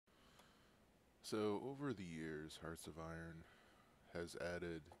So over the years, Hearts of Iron has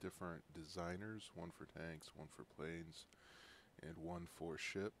added different designers, one for tanks, one for planes, and one for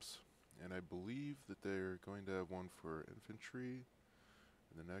ships. And I believe that they're going to have one for infantry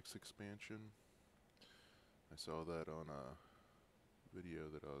in the next expansion. I saw that on a video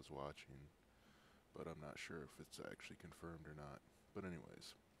that I was watching, but I'm not sure if it's actually confirmed or not. But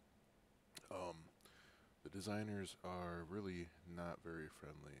anyways, the designers are really not very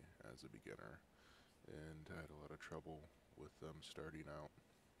friendly as a beginner, and I had a lot of trouble with them starting out.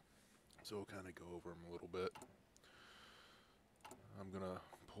 So we'll kind of go over them a little bit. I'm gonna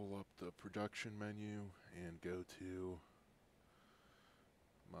pull up the production menu and go to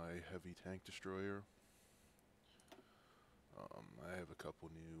my heavy tank destroyer. I have a couple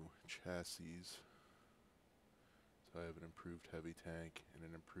new chassis. So I have an improved heavy tank and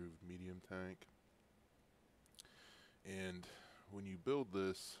an improved medium tank. And when you build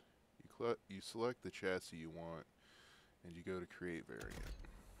this, you select the chassis you want and you go to create variant.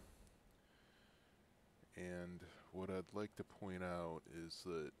 And what I'd like to point out is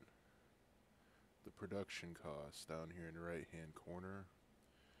that the production cost down here in the right hand corner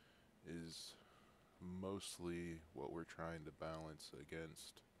is mostly what we're trying to balance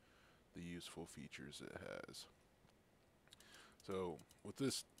against the useful features it has. So with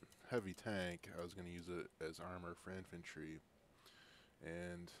this heavy tank, I was going to use it as armor for infantry,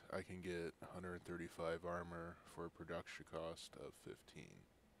 and I can get 135 armor for a production cost of 15.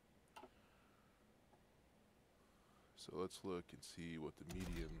 So let's look and see what the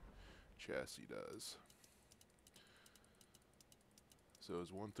medium chassis does. So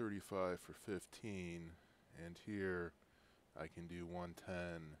it's 135 for 15, and here I can do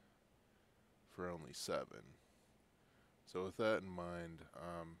 110 for only 7. So with that in mind,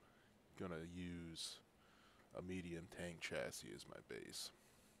 I'm gonna use a medium tank chassis as my base.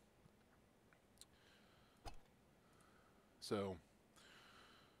 So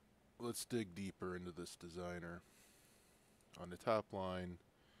let's dig deeper into this designer. On the top line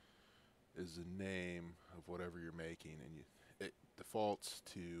is the name of whatever you're making, and it defaults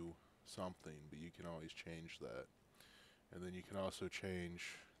to something, but you can always change that. And then you can also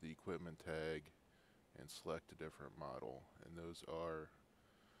change the equipment tag and select a different model, and those are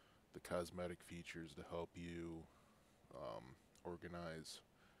the cosmetic features to help you organize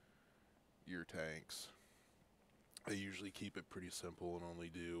your tanks. I usually keep it pretty simple and only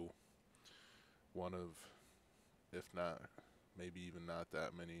do one of, if not, maybe even not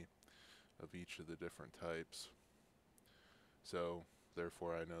that many of each of the different types. So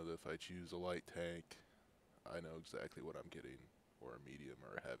therefore I know that if I choose a light tank, I know exactly what I'm getting, or a medium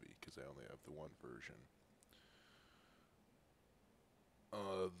or a heavy, because I only have the one version.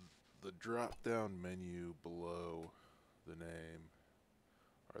 The drop down menu below the name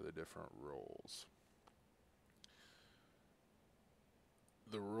are the different roles.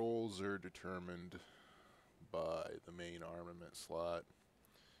 The roles are determined by the main armament slot.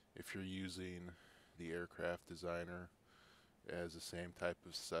 If you're using the aircraft designer, it has the same type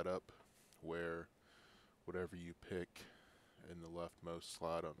of setup where whatever you pick in the leftmost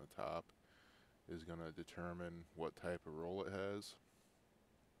slot on the top is going to determine what type of role it has.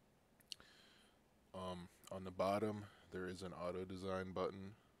 On the bottom, there is an auto design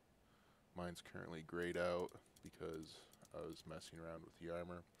button. Mine's currently grayed out because I was messing around with the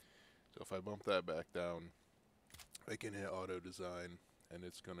armor. So if I bump that back down, I can hit auto design, and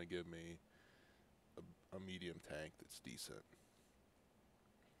it's going to give me a medium tank that's decent.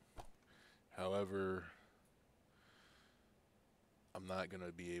 However, I'm not going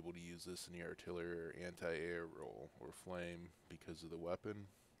to be able to use this in the artillery or anti-air role or flame because of the weapon.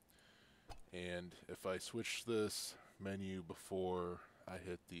 And if I switch this menu before I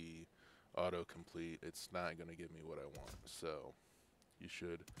hit the autocomplete, it's not going to give me what I want. So you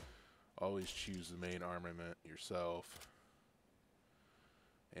should always choose the main armament yourself.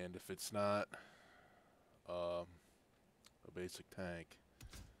 And if it's not a basic tank,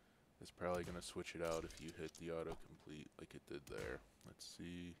 it's probably going to switch it out if you hit the autocomplete like it did there. Let's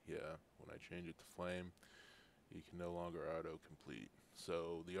see, yeah, when I change it to flame, you can no longer autocomplete.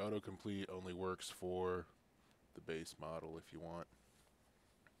 So the autocomplete only works for the base model if you want.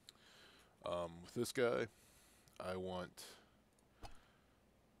 With this guy, I want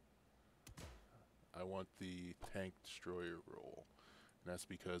the tank destroyer role, and that's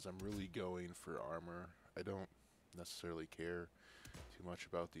because I'm really going for armor. I don't necessarily care too much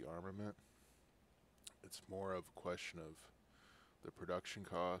about the armament. It's more of a question of the production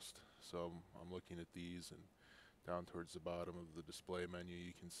cost. So I'm looking at these, and down towards the bottom of the display menu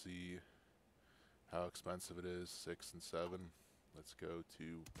you can see how expensive it is, 6 and 7. Let's go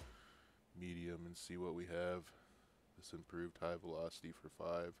to medium, and see what we have. This improved high velocity for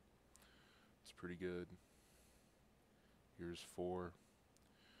 5. It's pretty good. Here's 4.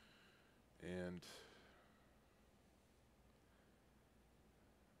 And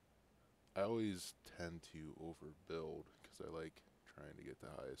I always tend to overbuild because I like trying to get the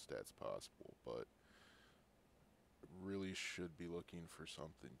highest stats possible, but really should be looking for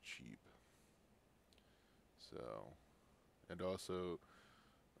something cheap. So, and also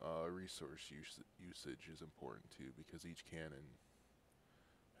resource usage is important too, because each cannon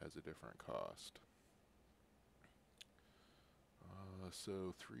has a different cost.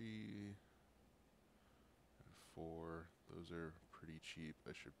 So 3 and 4, those are pretty cheap.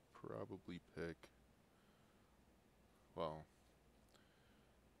 I should probably pick, well,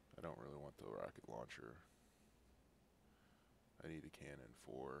 I don't really want the rocket launcher. I need a cannon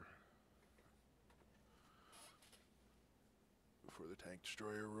for the tank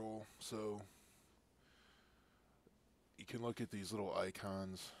destroyer role. So you can look at these little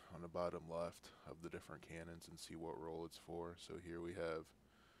icons on the bottom left of the different cannons and see what role it's for. So here we have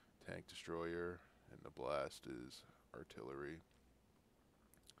tank destroyer, and the blast is artillery.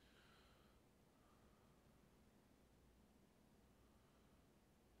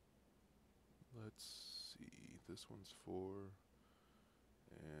 Let's see, this one's 4,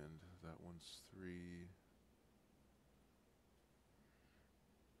 and that one's 3.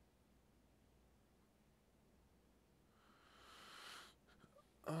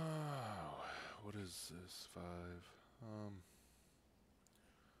 Oh, what is this? 5.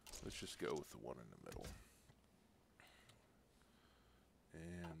 Let's just go with the one in the middle.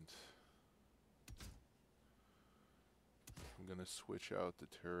 And I'm gonna switch out the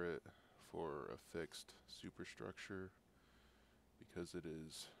turret for a fixed superstructure because it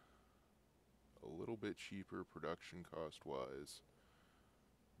is a little bit cheaper production cost wise,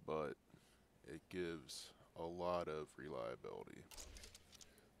 but it gives a lot of reliability.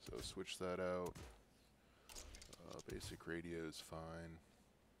 So switch that out. Basic radio is fine.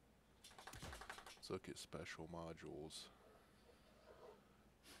 Let's look at special modules.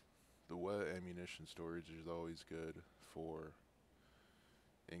 The wet ammunition storage is always good for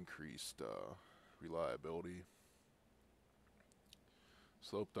increased reliability.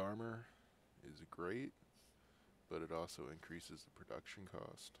 Sloped armor is great, but it also increases the production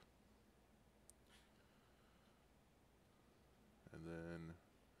cost. And then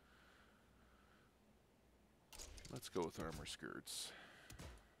let's go with armor skirts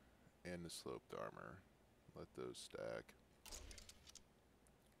and the sloped armor. Let those stack.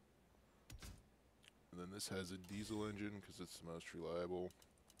 And then this has a diesel engine because it's the most reliable.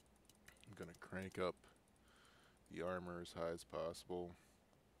 I'm going to crank up the armor as high as possible.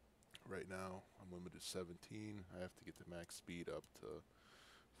 Right now I'm limited to 17. I have to get the max speed up to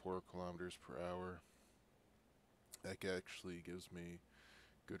 4 kilometers per hour. That actually gives me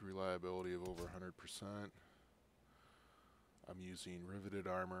good reliability of over 100%. I'm using riveted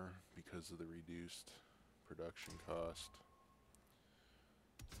armor because of the reduced production cost.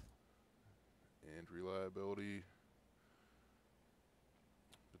 And reliability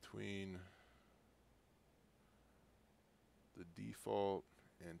between the default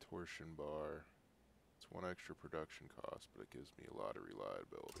and torsion bar, it's 1 extra production cost, but it gives me a lot of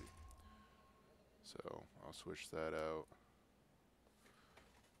reliability. So I'll switch that out.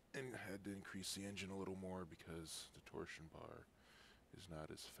 And I had to increase the engine a little more because the torsion bar is not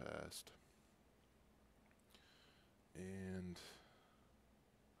as fast. And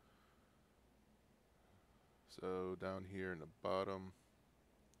so down here in the bottom,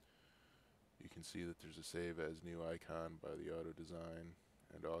 you can see that there's a save as new icon by the auto design,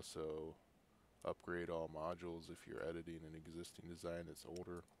 and also upgrade all modules if you're editing an existing design that's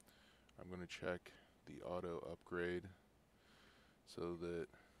older. I'm going to check the auto upgrade so that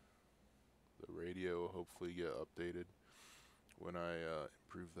the radio will hopefully get updated when I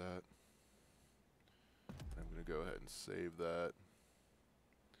improve that. I'm going to go ahead and save that,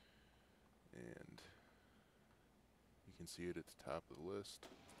 and you can see it at the top of the list.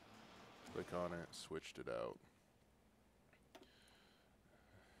 Click on it, switched it out.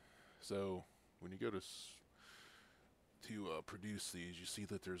 So when you go to produce these, you see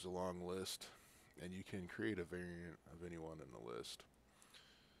that there's a long list, and you can create a variant of anyone in the list.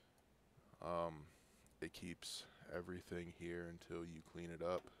 It keeps everything here until you clean it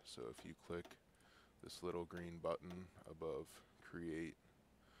up. So if you click this little green button above create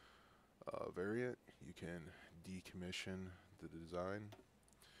variant, you can decommission the design.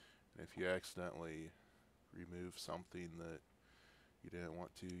 And if you accidentally remove something that you didn't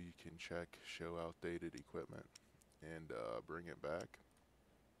want to, you can check show outdated equipment and bring it back.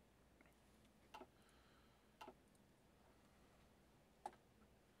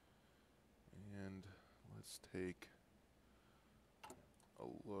 take a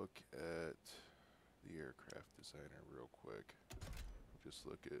look at the aircraft designer real quick. Just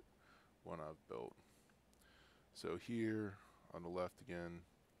look at one I've built. So here on the left again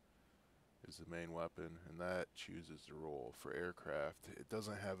is the main weapon, and that chooses the role. For aircraft, it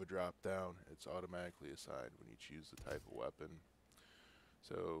doesn't have a drop down, it's automatically assigned when you choose the type of weapon.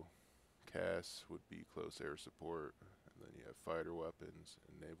 So CAS would be close air support, and then you have fighter weapons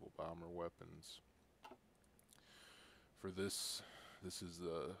and naval bomber weapons. For this is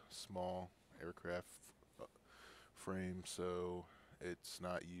a small aircraft frame, so it's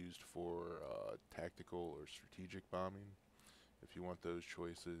not used for tactical or strategic bombing. If you want those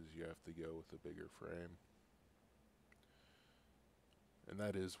choices, you have to go with a bigger frame. And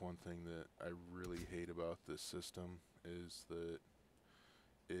that is one thing that I really hate about this system, is that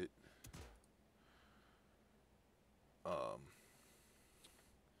it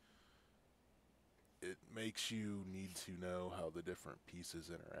it makes you need to know how the different pieces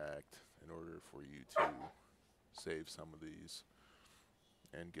interact in order for you to save some of these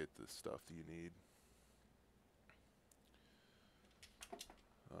and get the stuff that you need.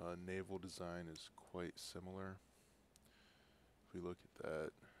 Naval design is quite similar. If we look at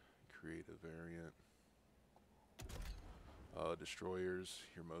that, create a variant. Destroyers,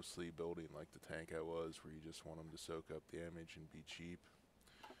 you're mostly building like the tank I was, where you just want them to soak up damage and be cheap.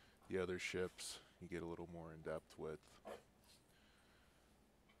 The other ships, you get a little more in depth with.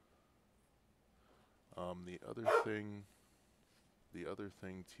 The other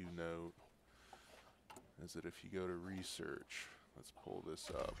thing to note is that if you go to research, let's pull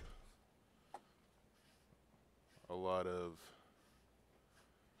this up. A lot of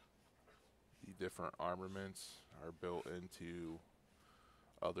the different armaments are built into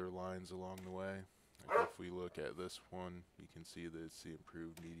other lines along the way. Like if we look at this one, you can see that it's the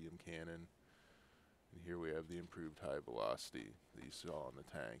improved medium cannon. And here we have the improved high velocity that you saw on the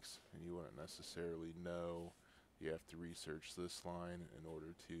tanks. And you wouldn't necessarily know. You have to research this line in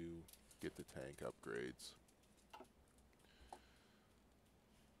order to get the tank upgrades.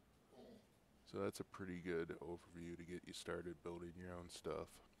 So that's a pretty good overview to get you started building your own stuff.